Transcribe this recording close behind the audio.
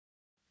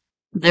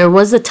There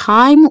was a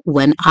time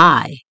when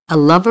I, a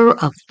lover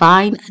of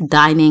fine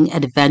dining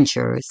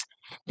adventures,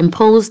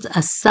 imposed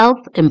a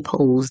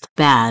self-imposed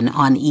ban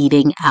on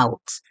eating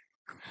out.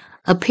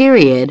 A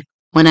period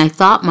when I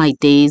thought my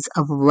days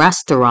of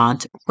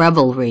restaurant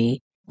revelry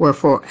were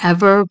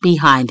forever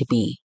behind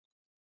me.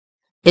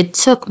 It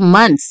took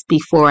months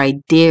before I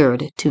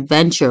dared to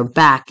venture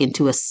back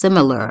into a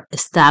similar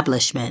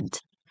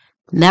establishment,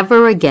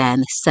 never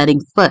again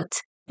setting foot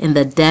in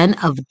the den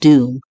of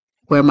doom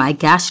where my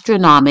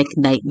gastronomic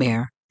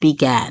nightmare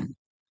began.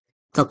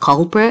 The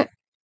culprit?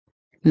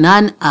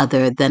 None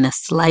other than a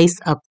slice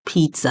of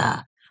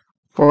pizza,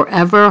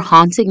 forever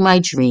haunting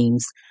my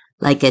dreams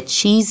like a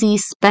cheesy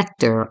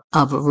specter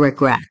of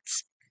regret.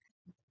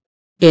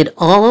 It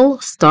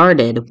all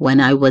started when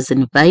I was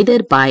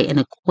invited by an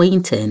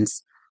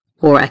acquaintance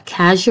for a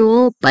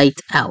casual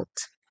bite out.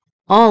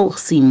 All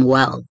seemed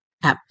well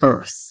at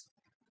first.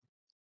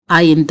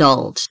 I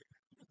indulged,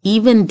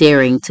 even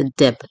daring to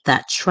dip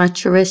that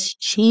treacherous,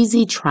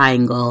 cheesy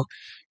triangle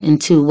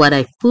into what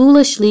I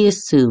foolishly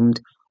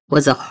assumed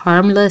was a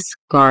harmless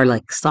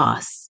garlic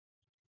sauce.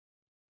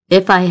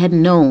 If I had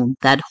known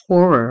that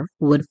horror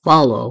would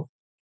follow,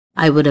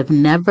 I would have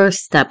never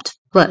stepped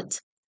foot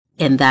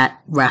in that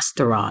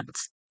restaurant.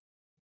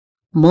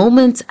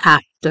 Moments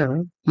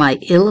after my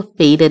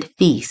ill-fated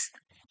feast,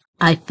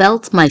 I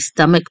felt my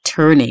stomach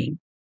turning,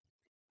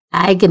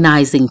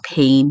 agonizing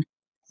pain,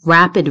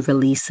 rapid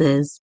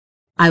releases.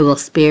 I will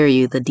spare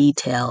you the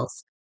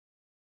details.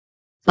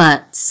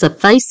 But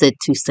suffice it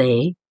to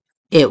say,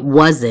 it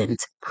wasn't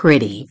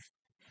pretty.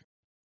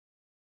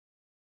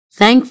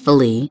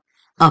 Thankfully,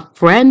 a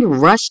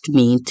friend rushed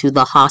me to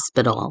the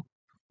hospital,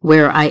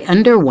 where I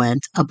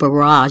underwent a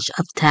barrage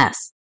of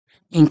tests,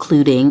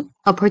 including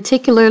a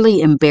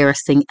particularly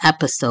embarrassing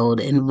episode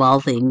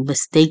involving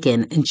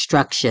mistaken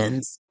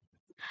instructions.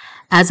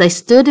 As I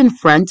stood in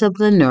front of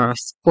the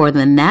nurse for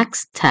the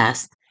next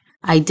test,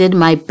 I did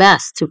my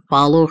best to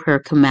follow her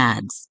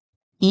commands,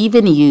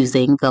 even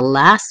using the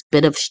last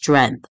bit of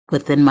strength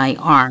within my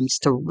arms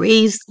to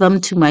raise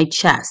them to my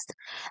chest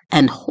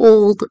and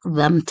hold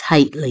them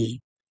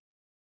tightly.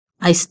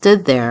 I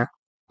stood there,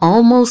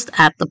 almost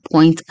at the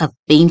point of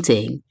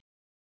fainting,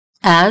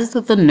 as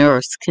the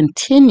nurse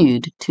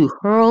continued to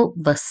hurl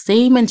the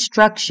same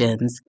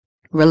instructions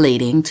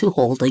relating to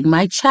holding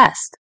my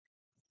chest.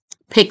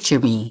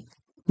 Picture me,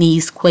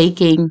 knees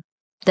quaking,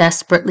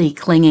 desperately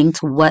clinging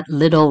to what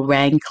little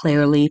rang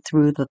clearly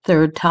through the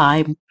third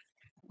time,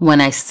 when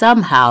I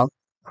somehow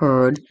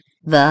heard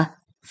the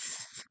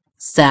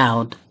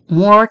sound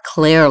more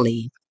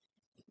clearly.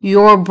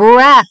 Your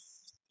breath,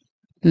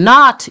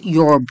 not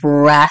your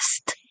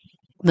breast,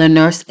 the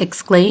nurse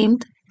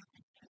exclaimed.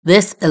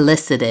 This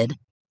elicited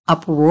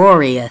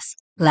uproarious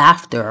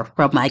laughter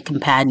from my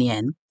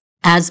companion.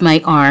 As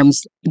my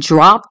arms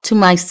dropped to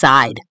my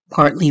side,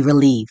 partly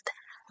relieved,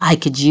 I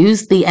could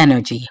use the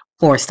energy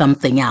for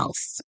something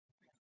else.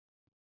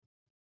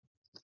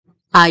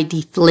 I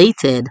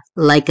deflated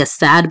like a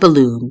sad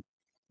balloon,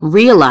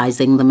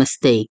 realizing the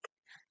mistake,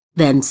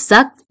 then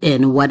sucked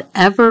in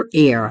whatever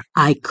air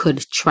I could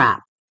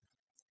trap.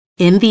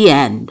 In the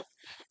end,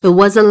 it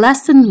was a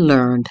lesson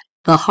learned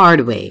the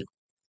hard way.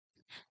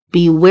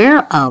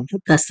 Beware of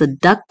the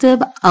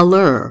seductive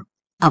allure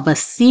of a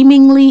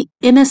seemingly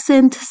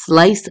innocent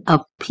slice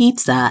of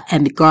pizza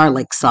and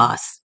garlic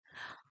sauce,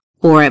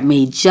 or it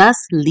may just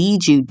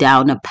lead you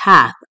down a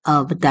path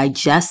of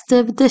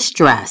digestive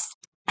distress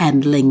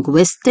and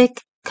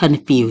linguistic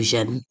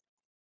confusion.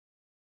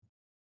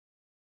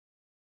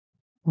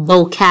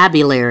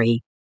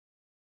 Vocabulary: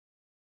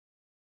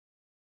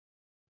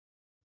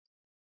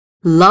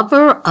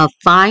 lover of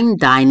fine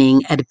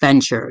dining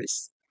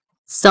adventures.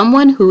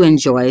 Someone who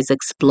enjoys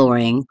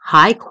exploring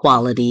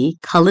high-quality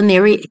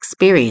culinary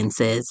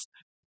experiences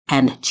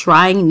and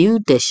trying new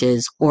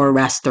dishes or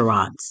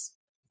restaurants.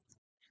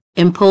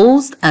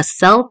 Imposed a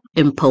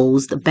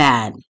self-imposed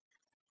ban,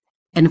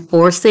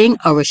 enforcing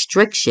a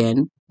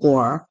restriction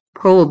or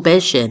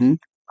prohibition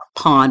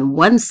upon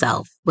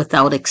oneself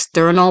without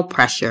external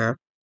pressure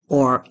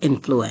or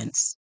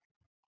influence.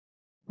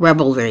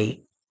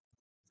 Revelry: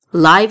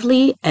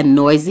 lively and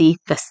noisy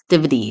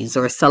festivities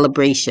or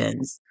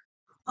celebrations,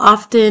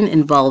 often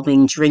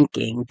involving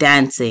drinking,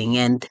 dancing,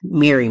 and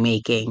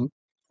merrymaking.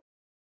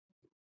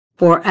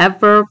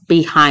 Forever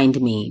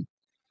behind me,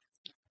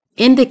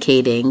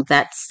 indicating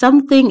that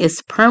something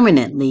is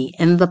permanently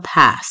in the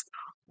past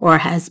or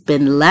has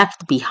been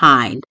left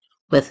behind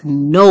with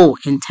no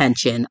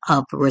intention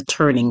of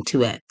returning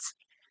to it.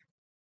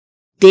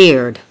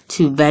 Dared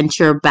to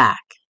venture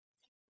back,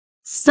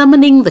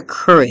 summoning the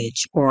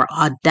courage or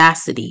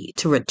audacity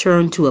to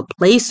return to a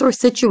place or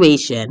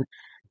situation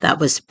that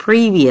was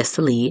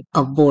previously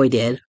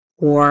avoided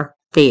or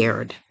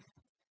feared.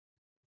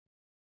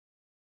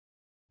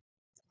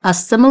 A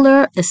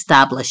similar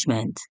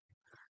establishment,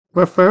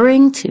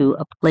 referring to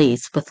a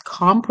place with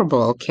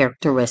comparable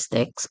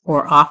characteristics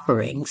or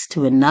offerings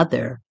to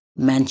another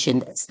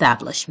mentioned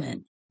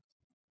establishment.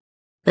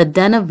 The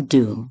den of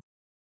doom,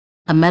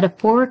 a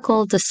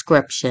metaphorical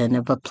description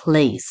of a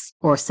place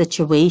or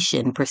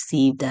situation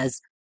perceived as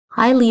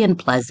highly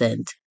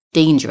unpleasant,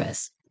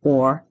 dangerous,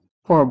 or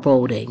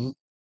foreboding.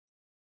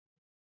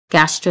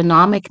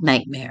 Gastronomic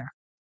nightmare,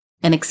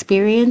 an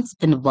experience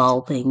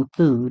involving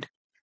food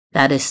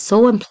that is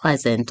so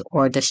unpleasant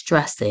or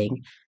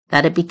distressing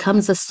that it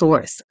becomes a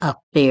source of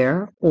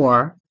fear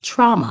or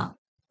trauma.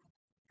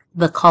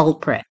 The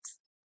culprit,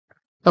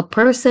 a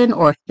person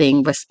or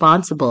thing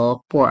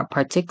responsible for a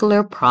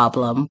particular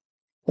problem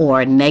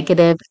or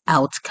negative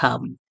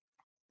outcome.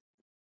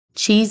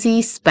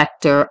 Cheesy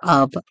specter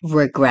of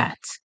regret,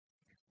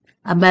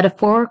 a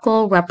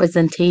metaphorical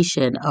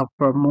representation of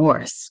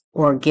remorse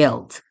or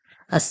guilt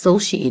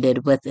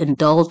associated with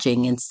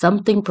indulging in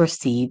something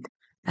perceived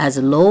as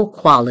low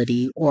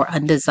quality or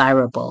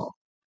undesirable,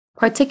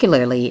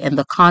 particularly in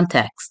the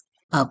context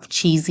of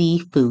cheesy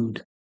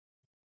food.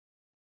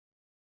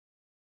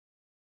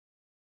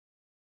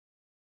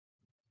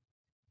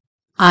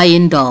 I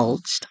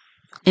indulged,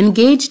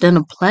 engaged in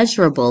a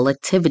pleasurable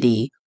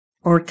activity,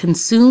 or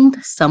consumed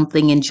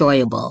something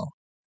enjoyable,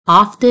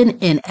 often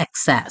in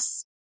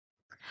excess.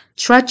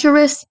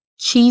 Treacherous,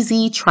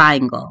 cheesy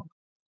triangle,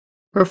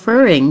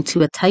 referring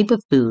to a type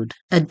of food,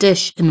 a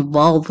dish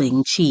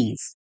involving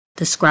cheese,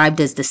 described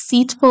as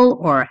deceitful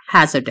or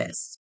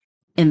hazardous.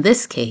 In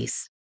this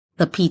case,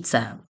 the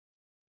pizza.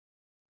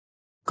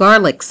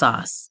 Garlic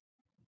sauce,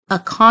 a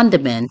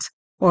condiment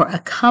or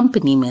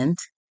accompaniment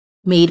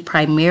made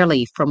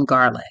primarily from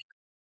garlic,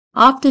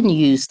 often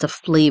used to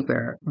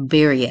flavor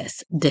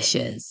various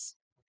dishes.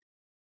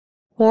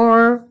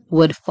 Horror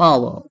would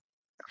follow,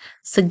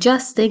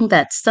 suggesting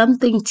that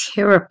something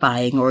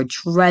terrifying or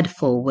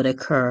dreadful would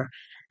occur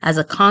as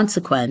a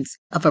consequence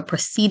of a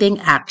preceding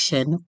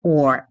action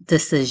or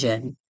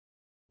decision.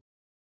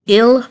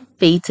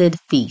 Ill-fated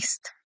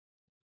feast,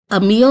 a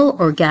meal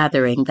or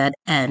gathering that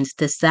ends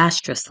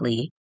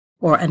disastrously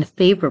or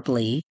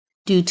unfavorably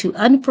due to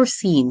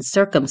unforeseen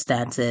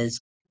circumstances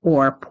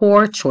or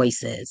poor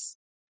choices.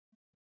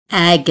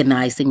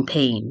 Agonizing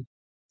pain,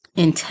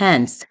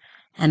 intense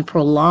and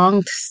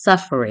prolonged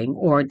suffering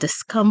or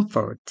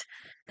discomfort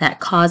that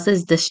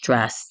causes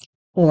distress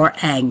or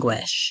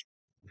anguish.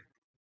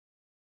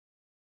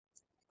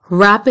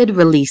 Rapid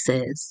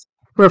releases,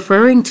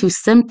 referring to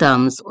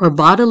symptoms or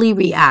bodily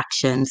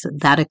reactions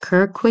that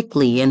occur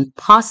quickly and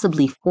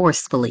possibly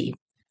forcefully,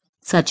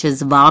 such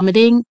as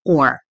vomiting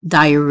or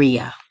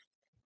diarrhea.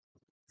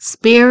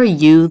 Spare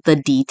you the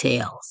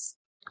details,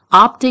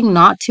 opting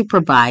not to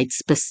provide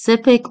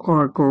specific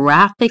or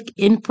graphic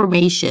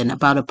information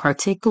about a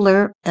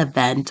particular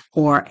event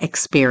or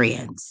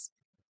experience.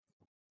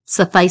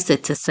 Suffice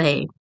it to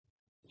say,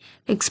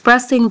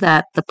 expressing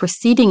that the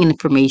preceding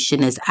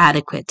information is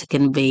adequate to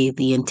convey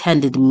the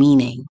intended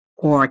meaning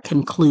or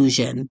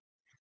conclusion.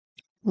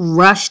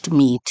 Rushed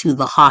me to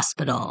the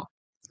hospital,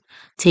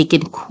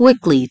 taken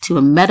quickly to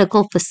a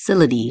medical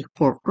facility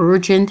for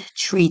urgent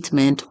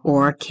treatment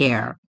or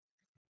care.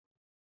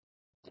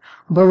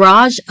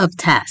 Barrage of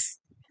tests,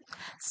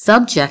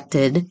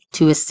 subjected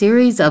to a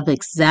series of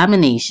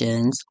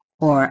examinations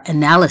or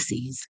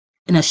analyses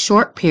in a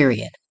short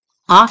period,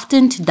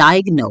 often to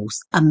diagnose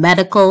a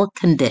medical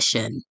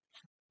condition.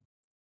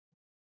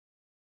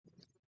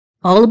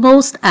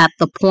 Almost at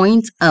the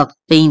point of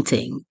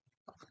fainting,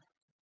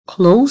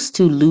 close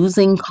to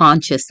losing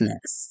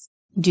consciousness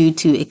due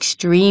to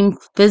extreme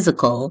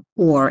physical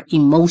or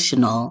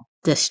emotional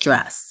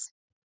distress.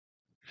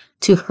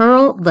 To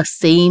hurl the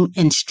same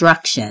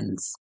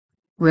instructions,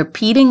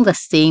 repeating the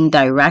same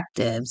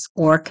directives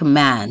or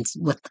commands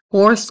with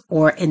force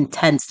or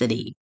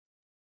intensity.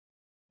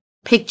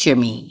 Picture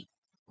me,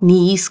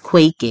 knees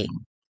quaking,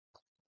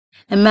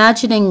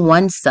 imagining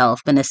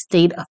oneself in a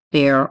state of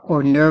fear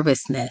or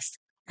nervousness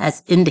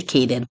as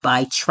indicated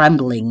by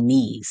trembling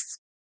knees.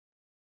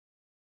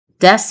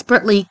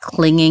 Desperately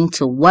clinging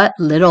to what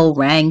little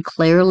rang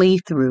clearly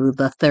through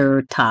the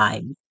third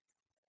time.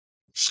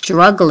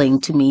 Struggling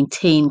to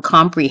maintain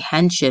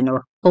comprehension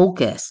or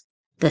focus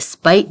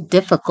despite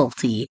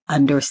difficulty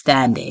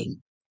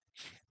understanding.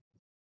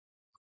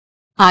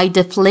 I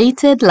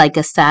deflated like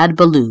a sad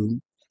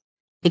balloon,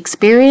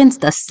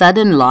 experienced a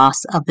sudden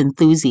loss of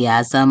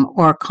enthusiasm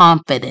or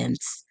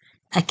confidence,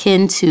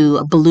 akin to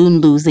a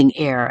balloon losing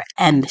air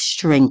and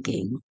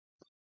shrinking.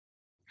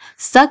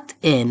 Sucked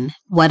in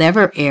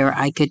whatever air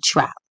I could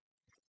trap,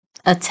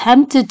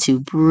 attempted to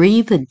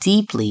breathe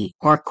deeply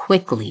or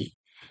quickly,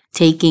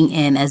 taking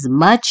in as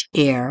much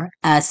air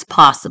as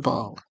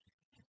possible.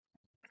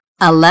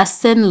 A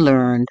lesson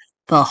learned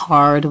the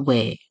hard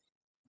way.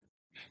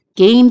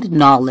 Gained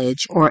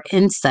knowledge or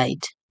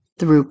insight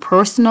through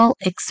personal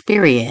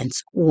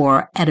experience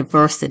or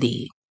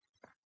adversity,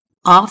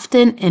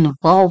 often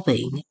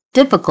involving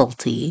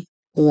difficulty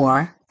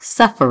or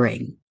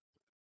suffering.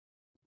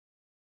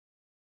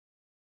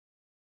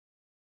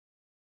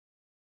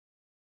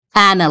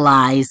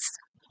 Analyze.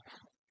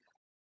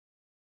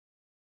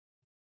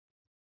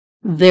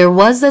 There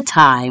was a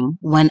time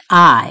when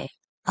I,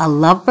 a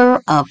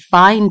lover of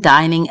fine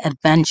dining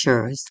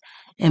adventures,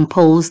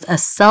 imposed a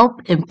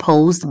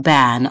self-imposed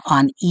ban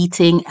on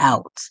eating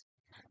out,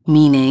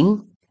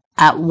 meaning,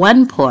 at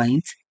one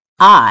point,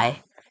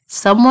 I,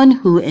 someone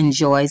who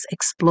enjoys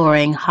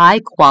exploring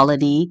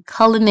high-quality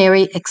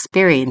culinary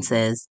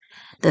experiences,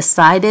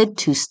 decided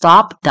to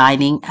stop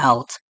dining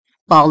out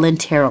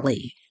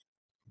voluntarily.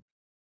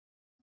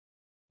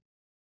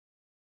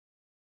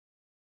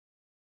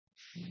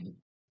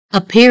 A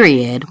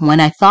period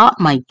when I thought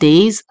my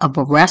days of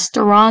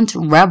restaurant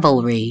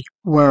revelry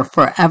were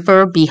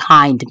forever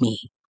behind me,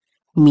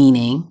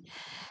 meaning,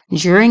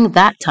 during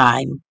that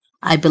time,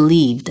 I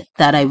believed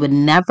that I would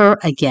never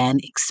again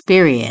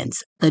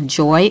experience the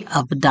joy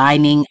of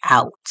dining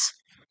out.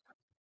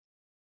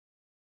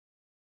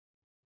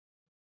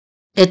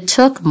 It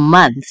took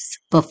months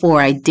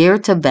before I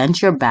dared to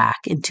venture back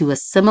into a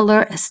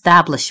similar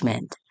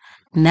establishment,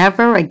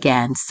 never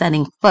again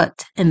setting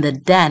foot in the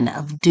den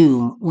of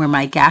doom where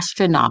my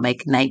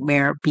gastronomic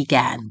nightmare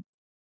began.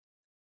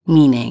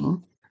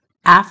 Meaning,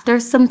 after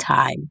some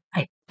time,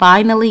 I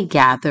finally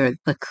gathered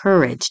the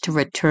courage to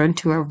return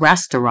to a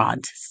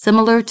restaurant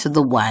similar to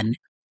the one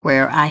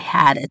where I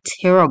had a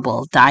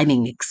terrible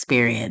dining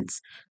experience,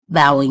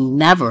 vowing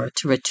never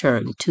to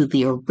return to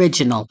the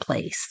original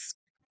place.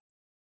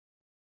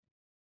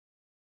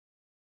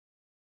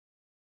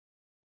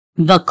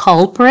 The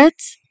culprit?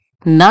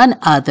 None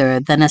other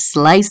than a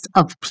slice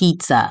of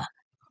pizza,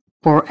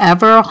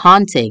 forever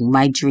haunting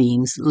my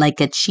dreams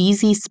like a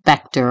cheesy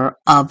specter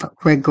of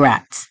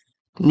regret.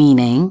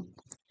 Meaning,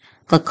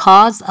 the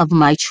cause of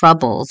my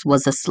troubles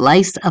was a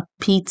slice of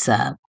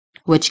pizza,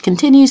 which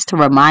continues to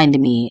remind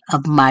me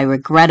of my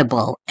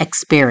regrettable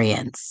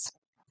experience.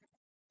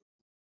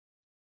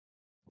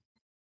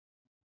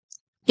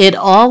 It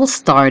all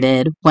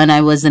started when I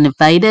was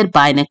invited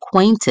by an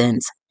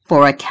acquaintance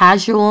for a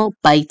casual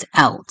bite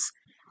out.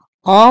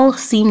 All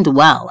seemed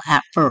well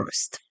at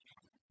first,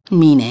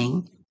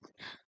 meaning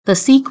the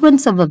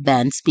sequence of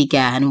events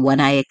began when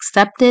I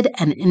accepted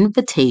an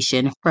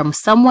invitation from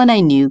someone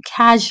I knew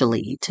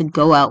casually to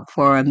go out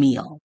for a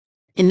meal.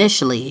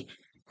 Initially,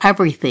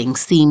 everything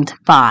seemed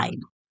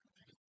fine.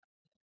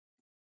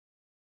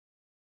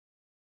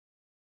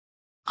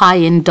 I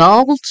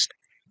indulged,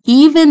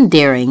 even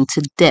daring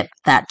to dip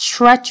that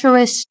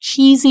treacherous,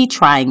 cheesy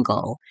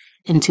triangle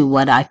into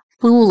what I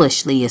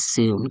foolishly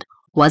assumed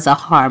was a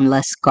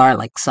harmless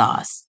garlic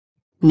sauce,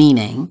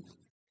 meaning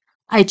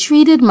I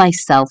treated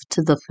myself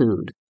to the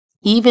food,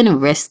 even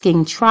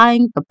risking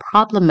trying the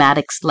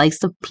problematic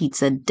slice of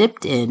pizza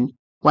dipped in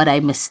what I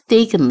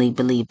mistakenly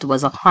believed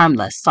was a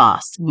harmless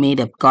sauce made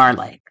of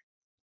garlic.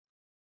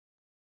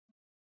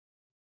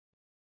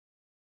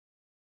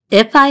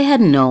 If I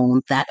had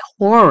known that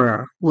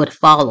horror would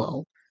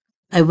follow,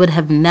 I would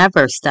have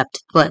never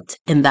stepped foot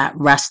in that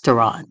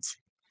restaurant.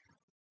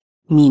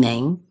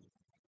 Meaning,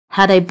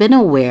 had I been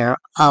aware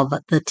of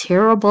the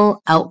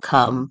terrible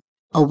outcome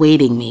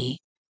awaiting me,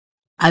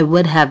 I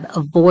would have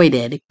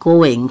avoided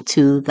going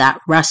to that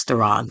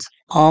restaurant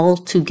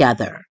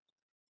altogether.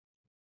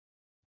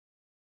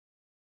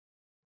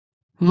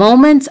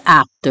 Moments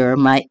after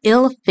my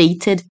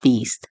ill-fated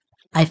feast,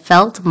 I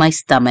felt my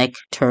stomach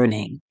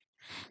turning,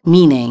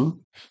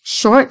 meaning,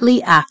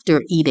 shortly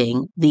after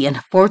eating the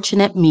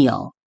unfortunate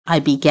meal, I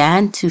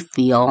began to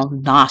feel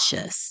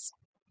nauseous.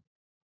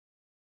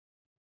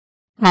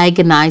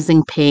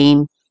 Agonizing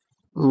pain,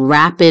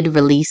 rapid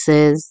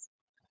releases.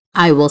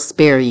 I will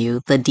spare you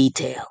the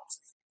details.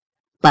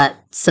 But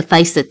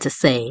suffice it to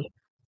say,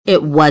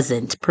 it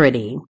wasn't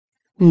pretty.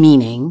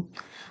 Meaning,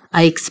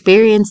 I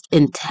experienced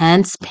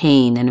intense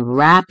pain and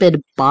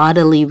rapid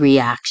bodily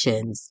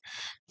reactions,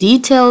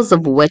 details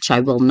of which I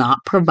will not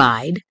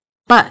provide,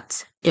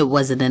 but it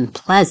was an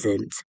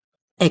unpleasant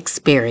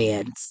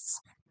experience.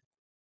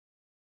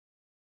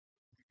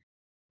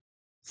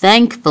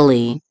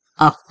 Thankfully,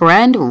 a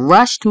friend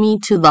rushed me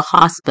to the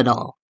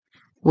hospital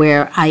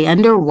where I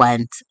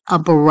underwent a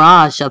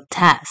barrage of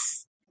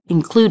tests,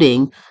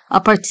 including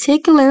a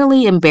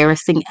particularly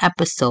embarrassing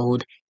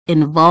episode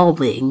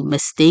involving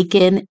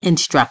mistaken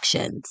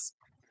instructions.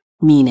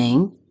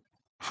 Meaning,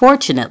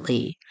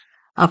 fortunately,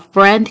 a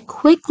friend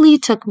quickly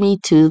took me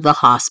to the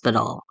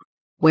hospital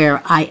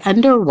where I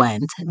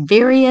underwent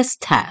various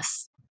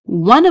tests,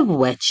 one of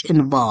which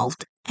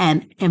involved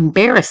an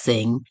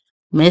embarrassing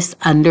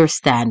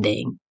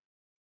misunderstanding.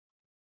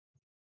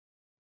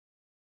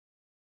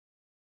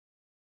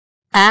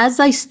 As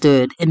I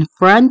stood in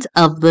front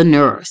of the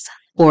nurse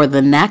for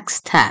the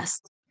next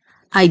test,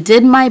 I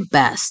did my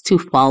best to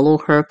follow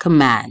her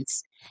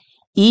commands,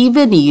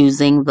 even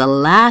using the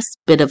last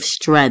bit of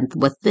strength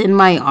within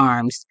my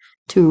arms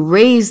to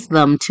raise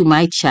them to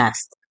my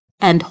chest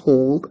and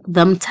hold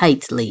them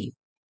tightly.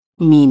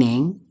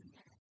 Meaning,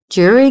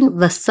 during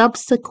the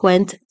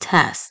subsequent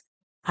test,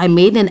 I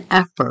made an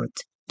effort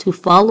to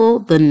follow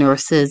the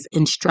nurse's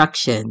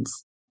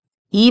instructions,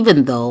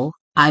 even though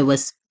I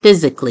was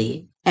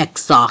physically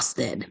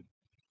exhausted.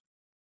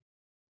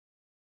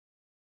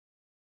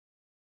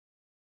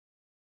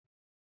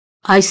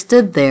 I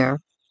stood there,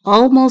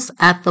 almost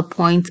at the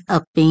point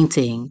of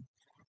fainting,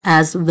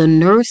 as the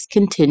nurse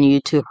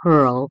continued to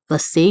hurl the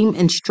same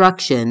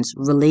instructions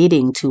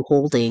relating to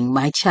holding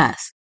my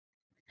chest,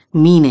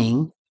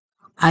 meaning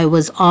I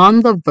was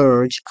on the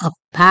verge of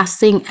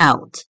passing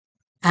out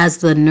as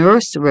the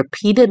nurse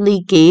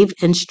repeatedly gave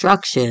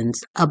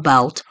instructions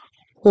about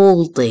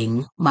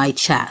holding my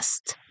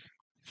chest.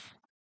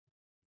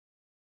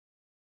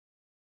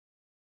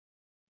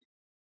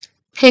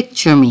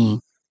 Picture me,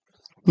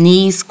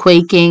 knees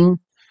quaking,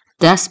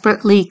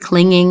 desperately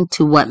clinging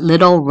to what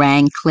little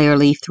rang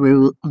clearly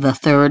through the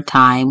third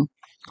time,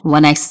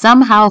 when I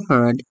somehow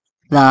heard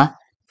the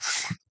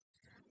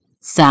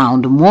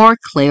sound more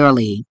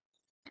clearly.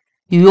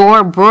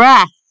 Your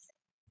breath,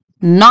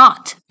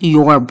 not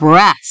your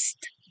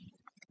breast,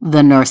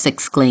 the nurse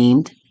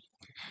exclaimed.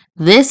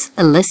 This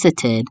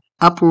elicited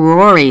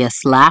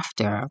uproarious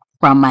laughter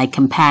from my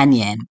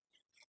companion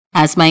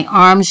as my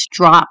arms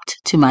dropped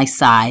to my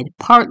side,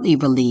 partly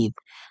relieved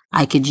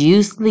I could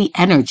use the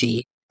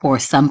energy for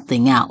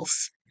something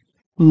else.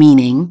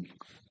 Meaning,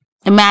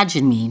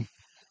 imagine me,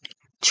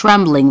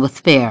 trembling with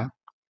fear,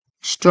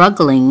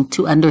 struggling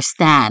to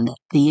understand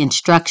the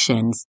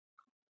instructions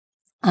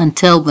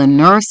until the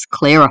nurse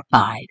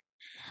clarified,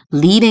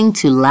 leading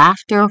to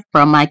laughter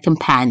from my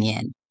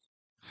companion.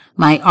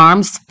 My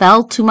arms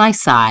fell to my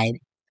side,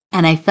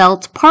 and I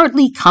felt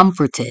partly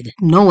comforted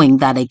knowing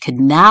that I could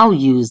now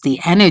use the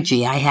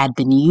energy I had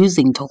been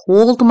using to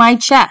hold my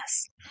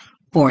chest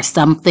for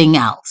something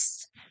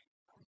else.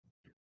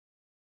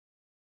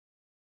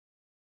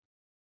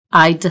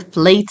 I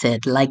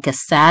deflated like a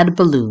sad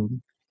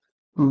balloon,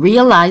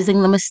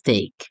 realizing the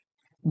mistake,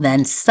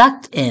 then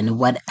sucked in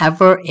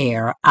whatever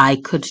air I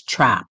could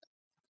trap,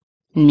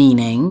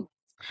 meaning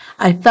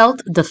I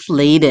felt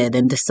deflated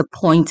and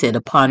disappointed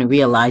upon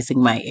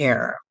realizing my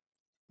error.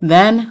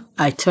 Then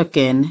I took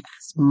in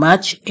as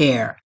much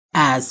air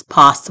as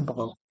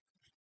possible.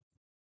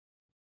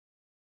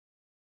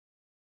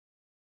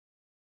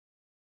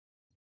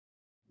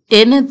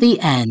 In the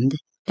end,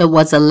 it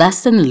was a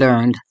lesson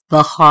learned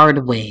the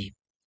hard way,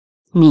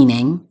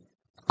 meaning,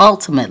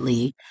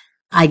 ultimately,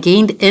 I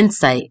gained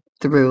insight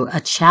through a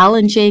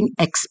challenging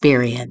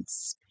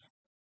experience.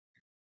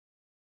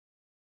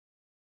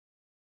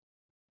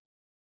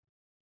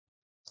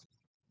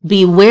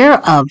 Beware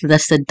of the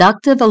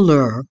seductive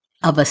allure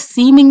of a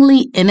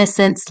seemingly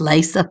innocent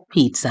slice of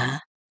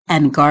pizza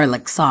and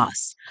garlic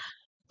sauce,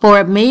 for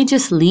it may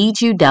just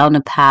lead you down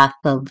a path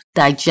of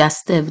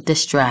digestive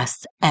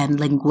distress and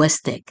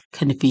linguistic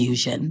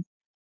confusion.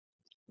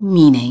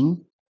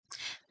 Meaning,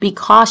 be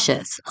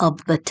cautious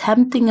of the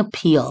tempting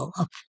appeal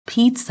of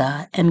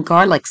pizza and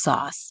garlic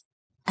sauce,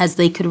 as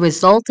they could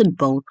result in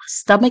both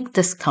stomach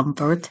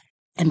discomfort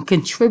and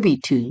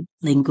contribute to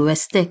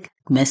linguistic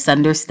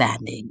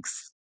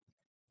misunderstandings.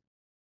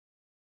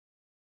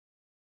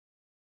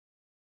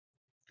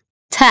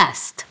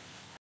 Test.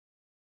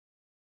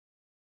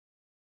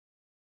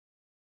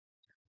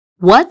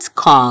 What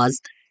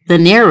caused the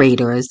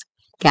narrator's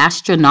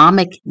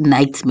gastronomic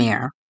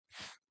nightmare?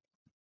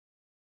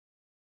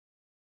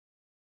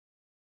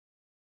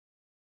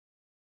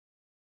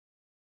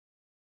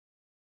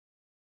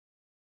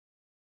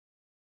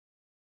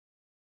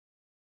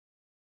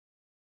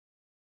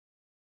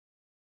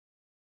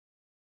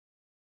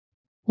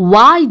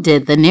 Why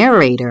did the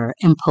narrator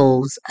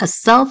impose a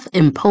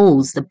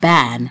self-imposed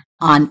ban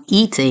on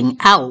eating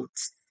out?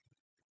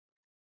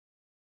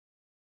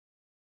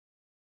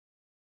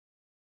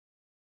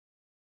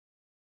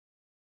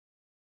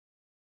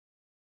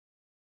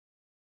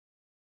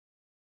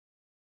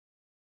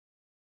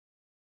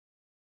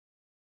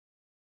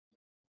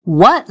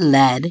 What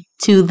led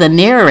to the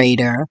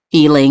narrator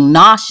feeling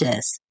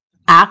nauseous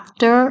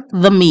after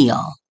the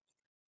meal?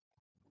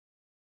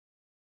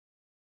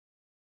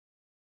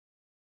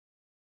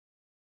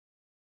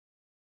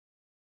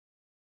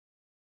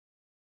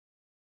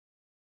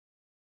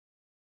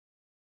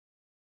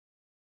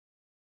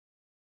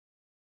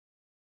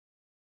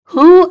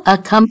 Who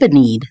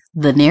accompanied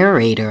the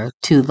narrator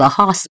to the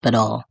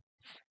hospital?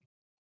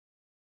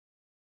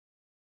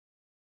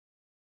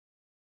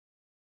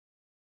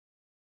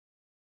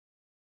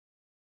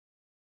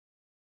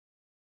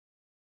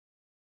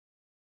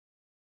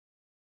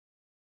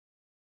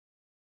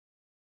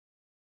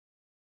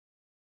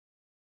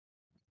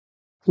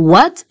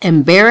 What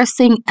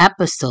embarrassing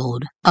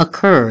episode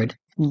occurred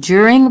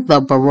during the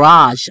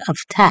barrage of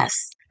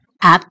tests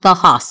at the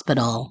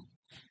hospital?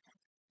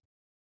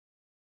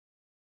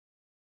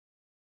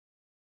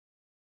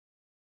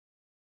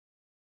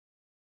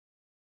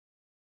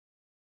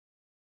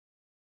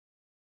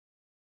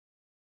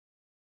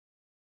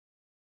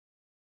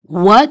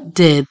 What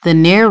did the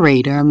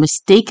narrator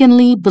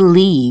mistakenly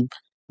believe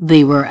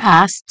they were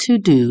asked to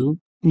do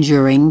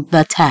during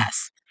the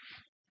test?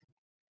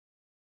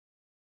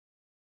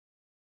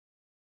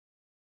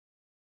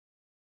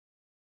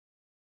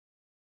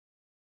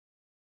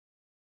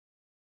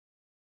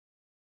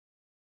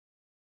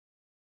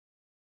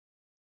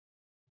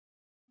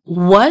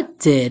 What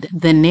did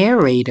the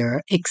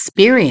narrator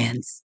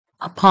experience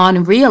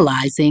upon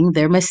realizing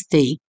their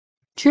mistake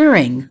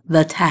during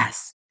the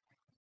test?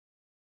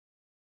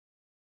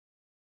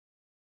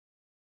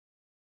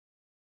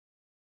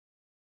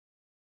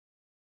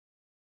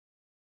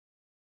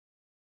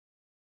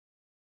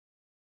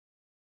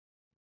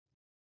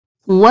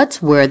 What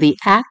were the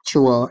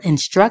actual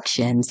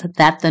instructions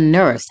that the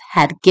nurse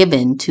had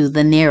given to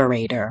the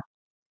narrator?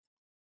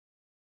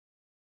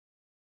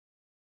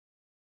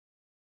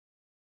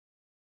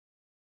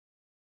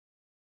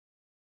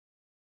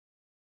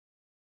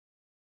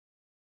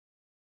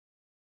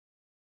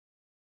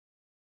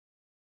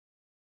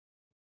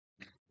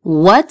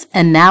 What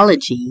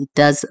analogy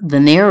does the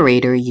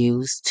narrator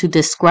use to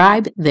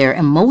describe their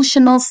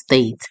emotional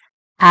state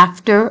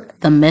after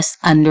the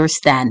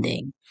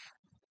misunderstanding?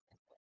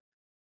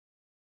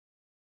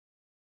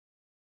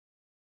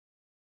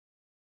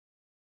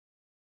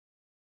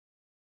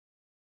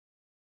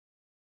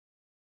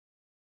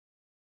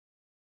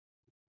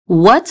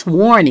 What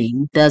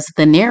warning does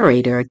the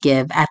narrator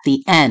give at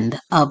the end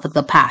of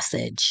the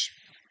passage?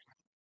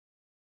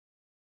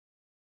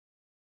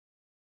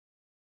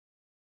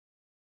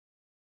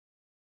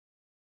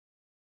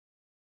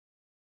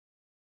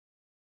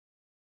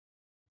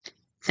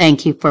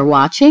 Thank you for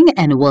watching,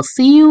 and we'll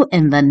see you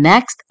in the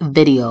next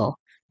video.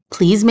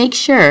 Please make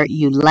sure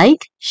you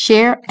like,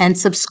 share, and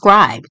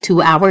subscribe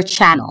to our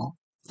channel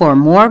for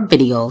more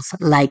videos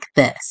like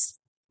this.